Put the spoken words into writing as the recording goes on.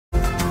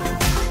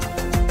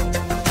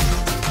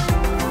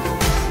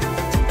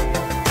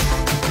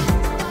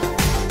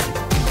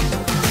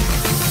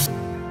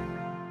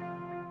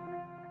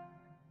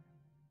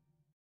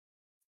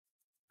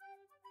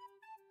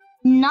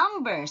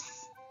Numbers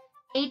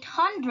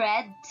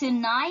 800 to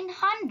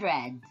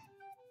 900.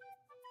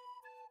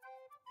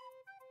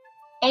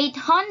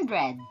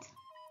 800,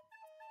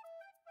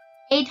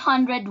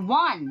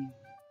 801,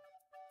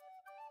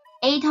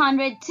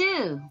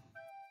 802,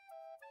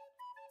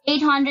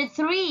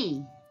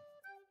 803,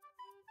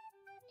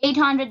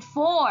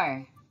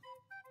 804,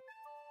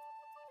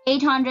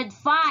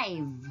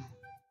 805,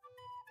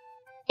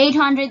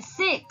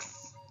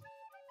 806,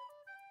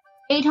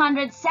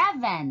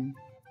 807,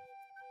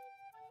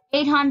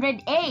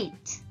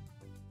 808,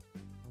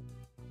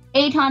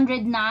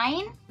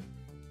 809,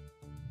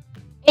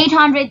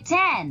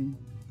 810,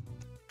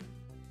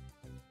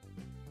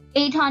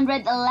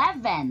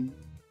 811,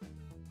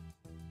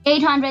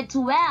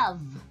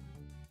 812,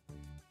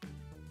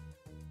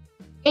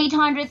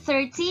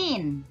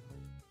 813,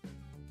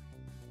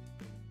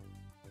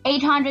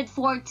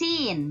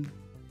 814,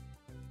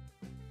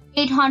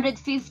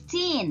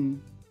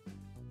 815,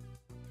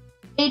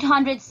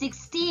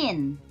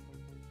 816,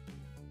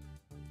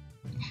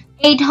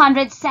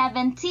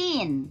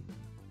 817,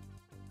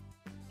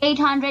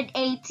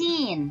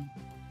 818,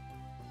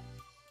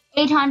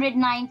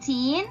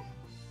 819,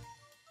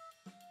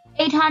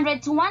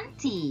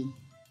 820,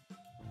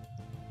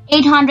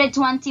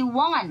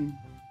 821,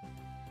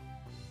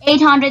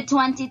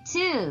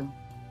 822,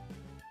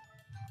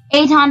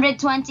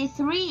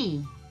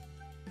 823,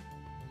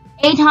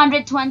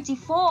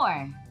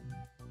 824,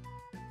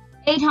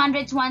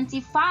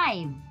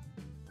 825,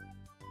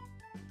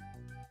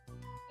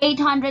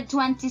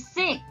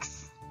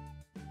 826,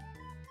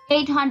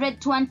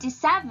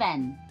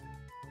 827,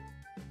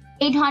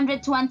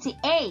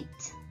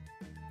 828,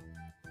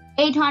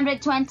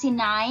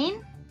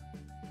 829,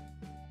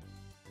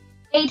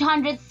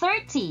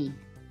 830,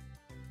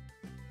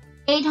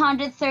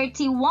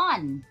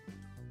 831,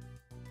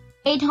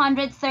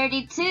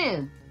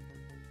 832,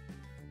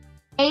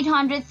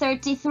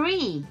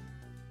 833,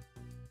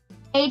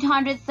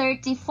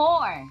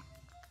 834,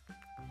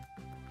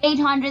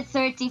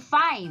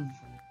 835,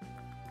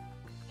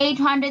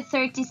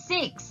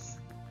 836,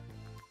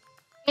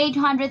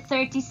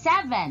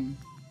 837,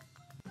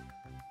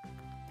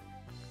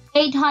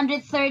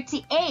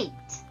 838,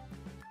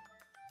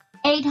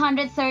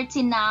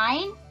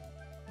 839,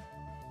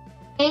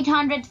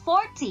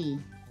 840,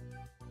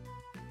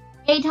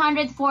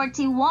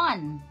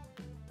 841,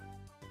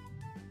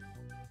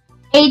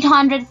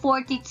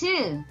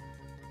 842,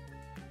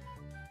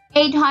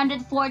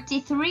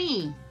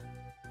 843,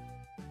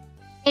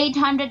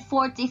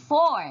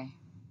 844,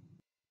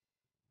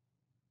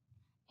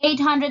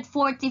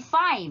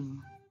 845,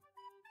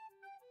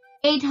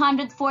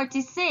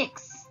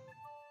 846,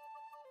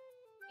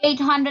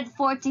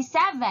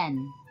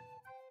 847,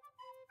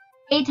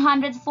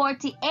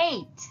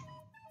 848,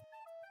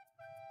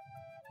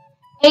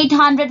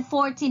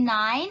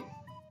 849,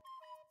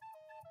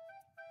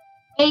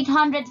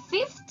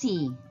 850,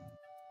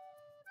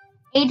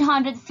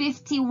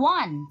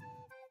 851,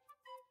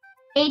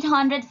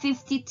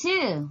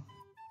 852,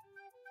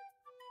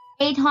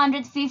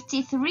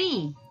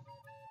 853,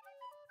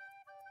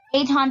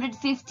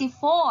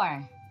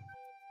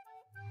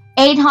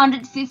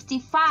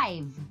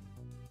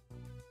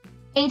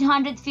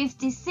 854,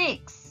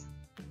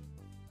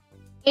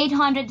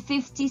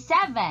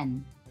 855,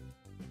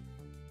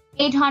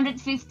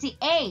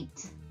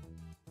 856,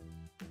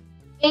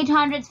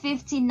 857,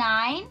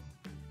 858,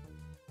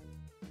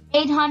 859,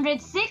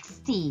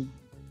 860,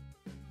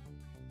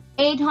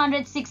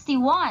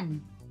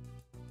 861,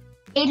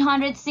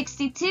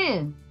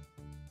 862,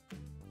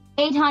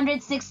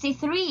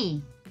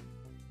 863,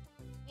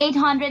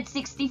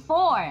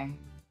 864,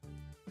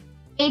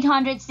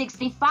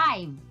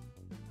 865,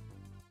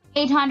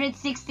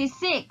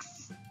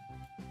 866,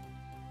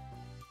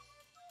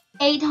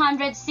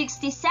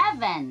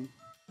 867,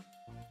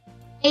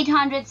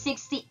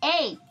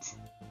 868,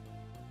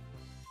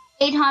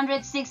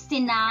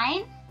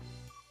 869,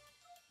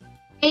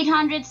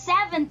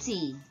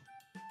 870,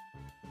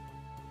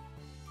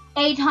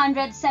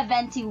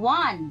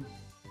 871,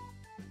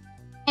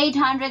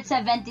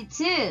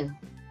 872,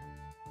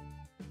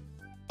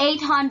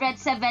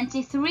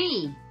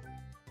 873,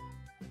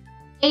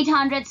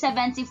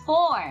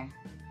 874,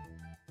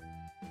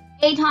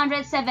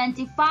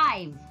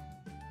 875,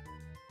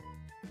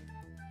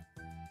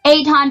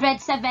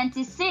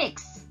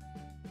 876,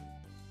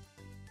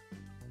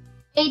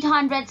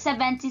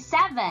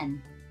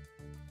 877,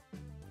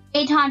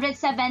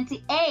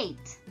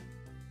 878,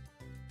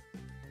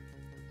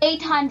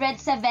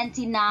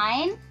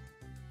 879,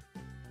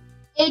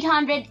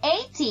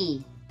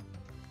 880,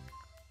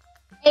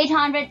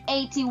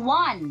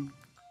 881,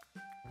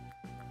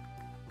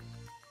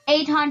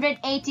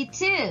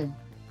 882,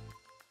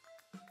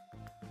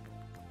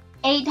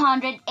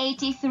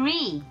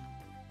 883,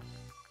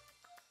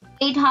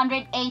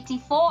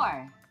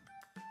 884,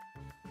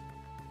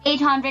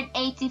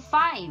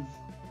 885,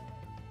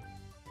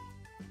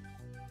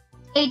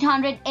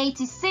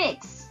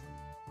 886,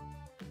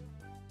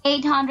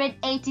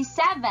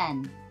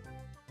 887,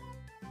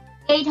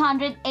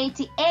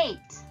 888,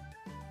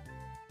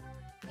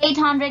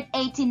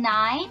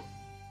 889,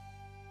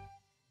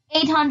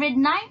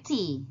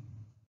 890,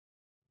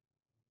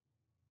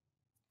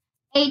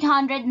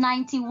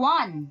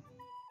 891,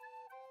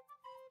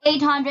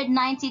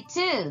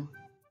 892,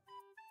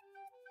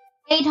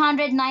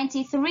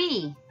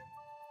 893,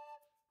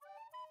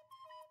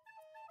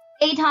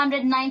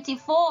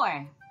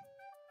 894,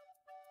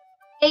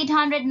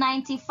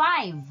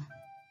 895,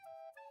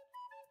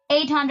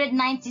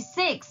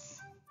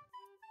 896,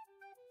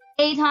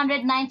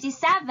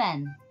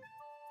 897,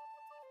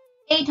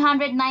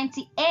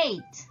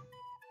 898,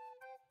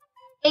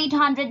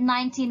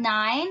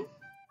 899,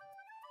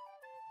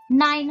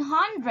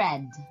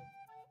 900.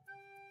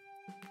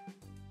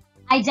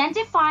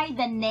 Identify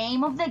the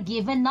name of the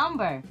given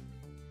number.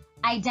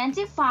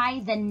 Identify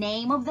the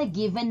name of the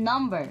given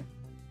number.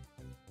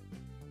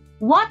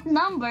 What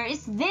number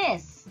is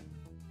this?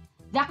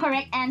 The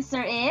correct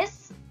answer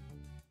is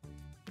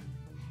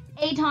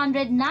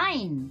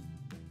 809.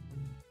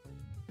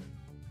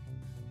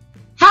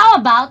 How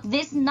about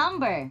this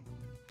number?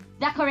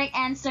 The correct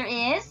answer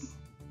is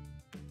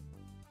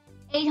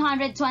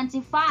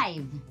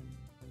 825.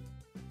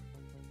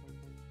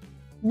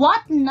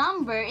 What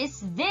number is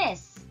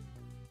this?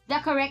 The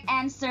correct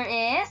answer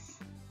is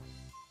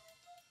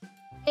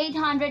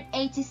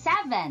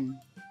 887.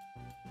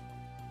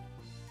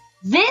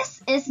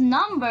 This is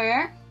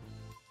number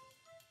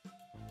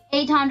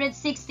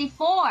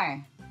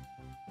 864.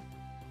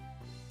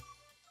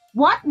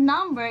 What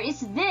number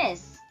is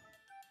this?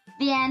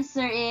 The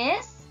answer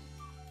is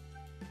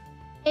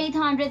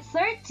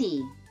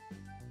 830.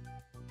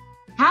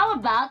 How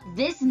about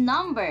this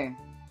number?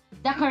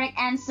 The correct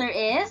answer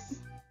is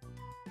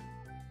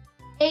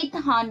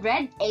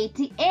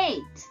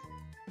 888.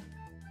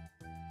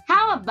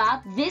 How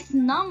about this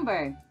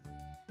number?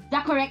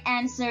 The correct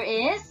answer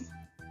is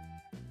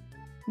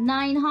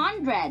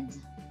 900.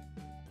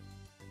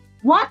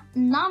 What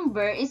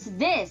number is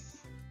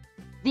this?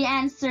 The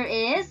answer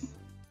is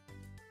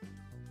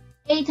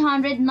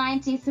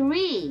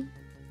 893.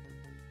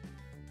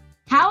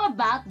 How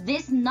about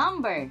this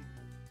number?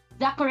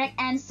 The correct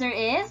answer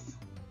is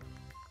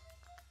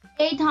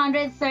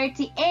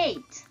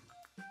 838.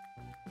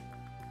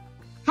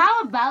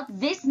 How about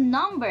this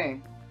number?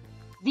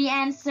 The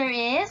answer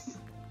is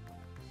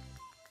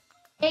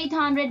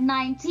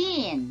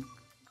 819.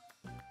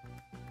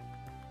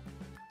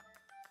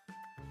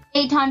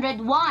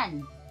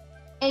 801,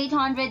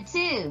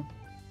 802,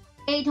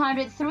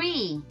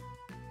 803,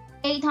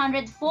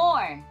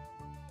 804,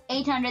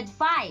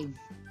 805,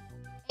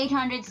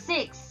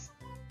 806,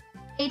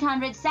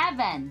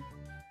 807,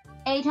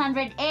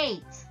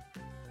 808,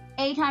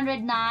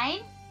 809,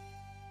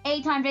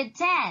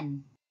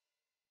 810,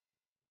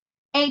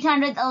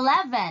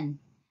 811,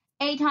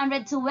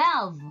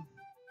 812,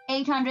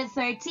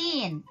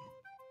 813,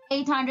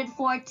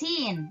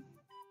 814,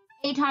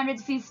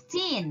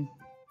 815,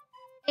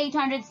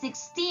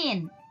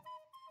 816,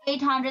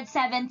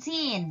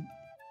 817,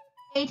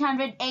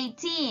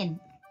 818,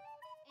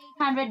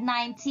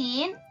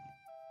 819,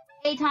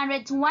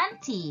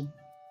 820,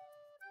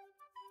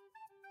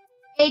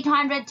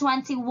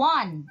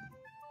 821,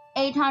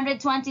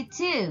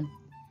 822,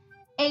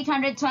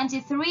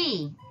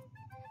 823,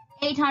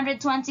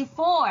 824,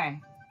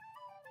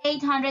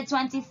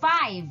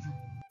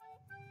 825,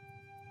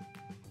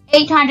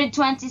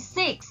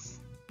 826,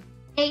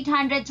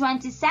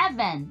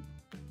 827,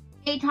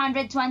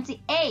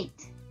 828,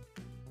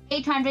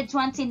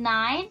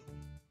 829,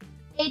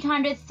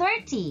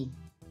 830,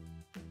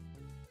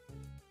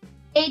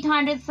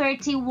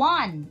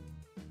 831,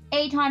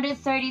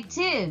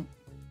 832,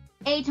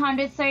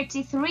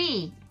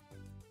 833,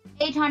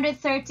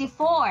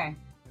 834,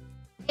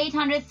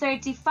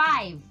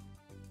 835,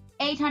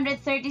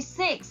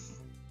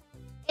 836,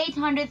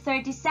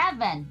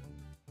 837,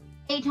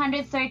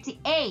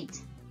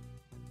 838,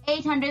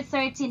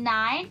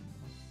 839,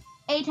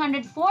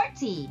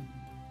 840,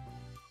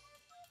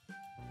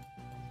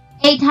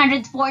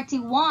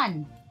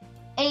 841,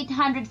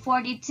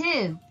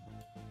 842,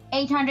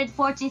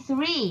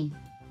 843,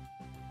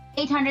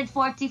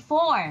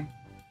 844,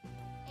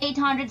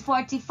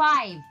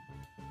 845,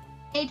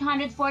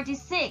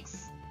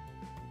 846,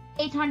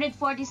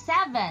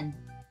 847,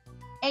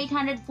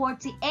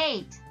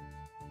 848,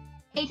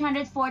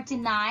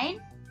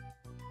 849,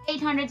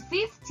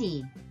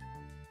 850,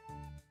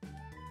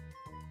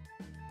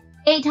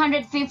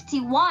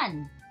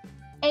 851,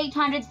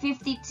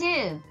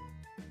 852,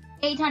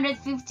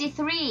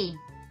 853,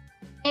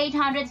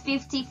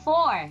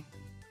 854,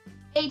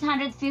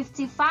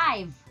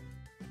 855,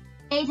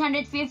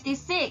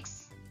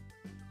 856,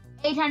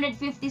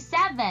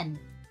 857,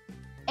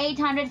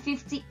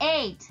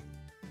 858,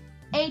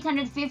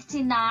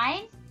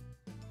 859,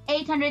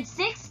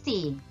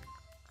 860,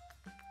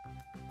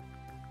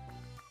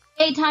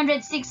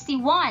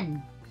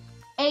 861,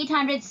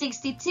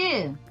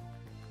 862,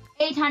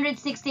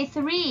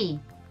 863,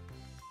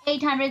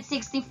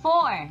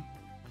 864,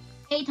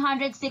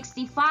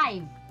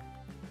 865,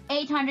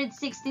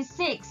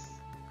 866,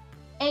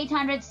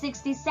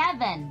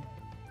 867,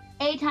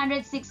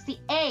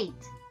 868,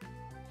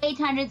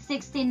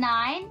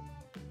 869,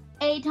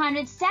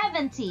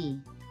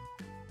 870,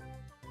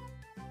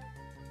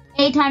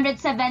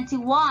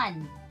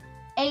 871,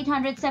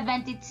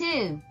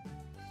 872,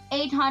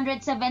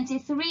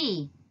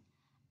 873,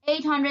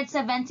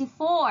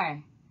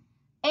 874,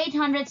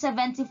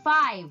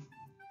 875,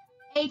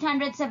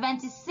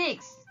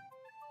 876,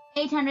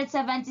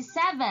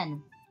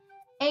 877,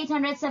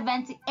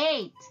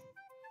 878,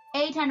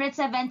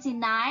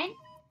 879,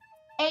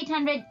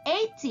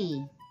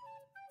 880,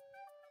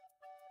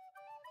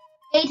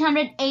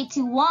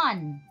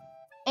 881,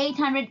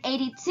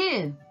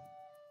 882,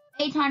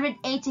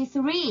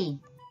 883,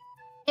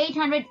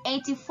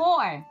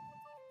 884,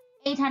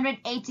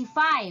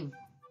 885,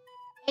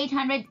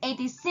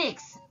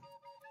 886,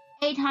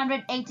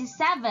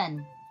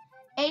 887,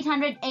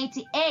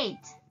 888,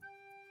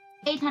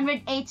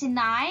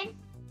 889,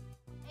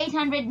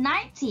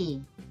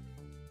 890,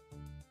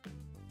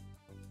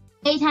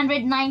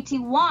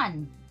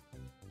 891,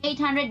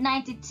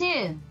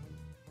 892,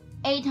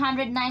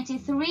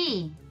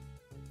 893,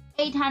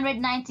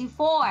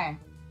 894,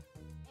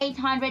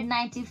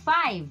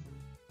 895,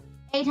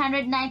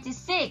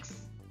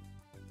 896,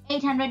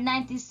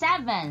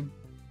 897,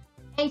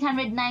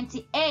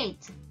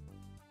 898,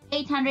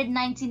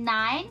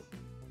 899,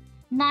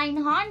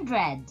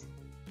 900.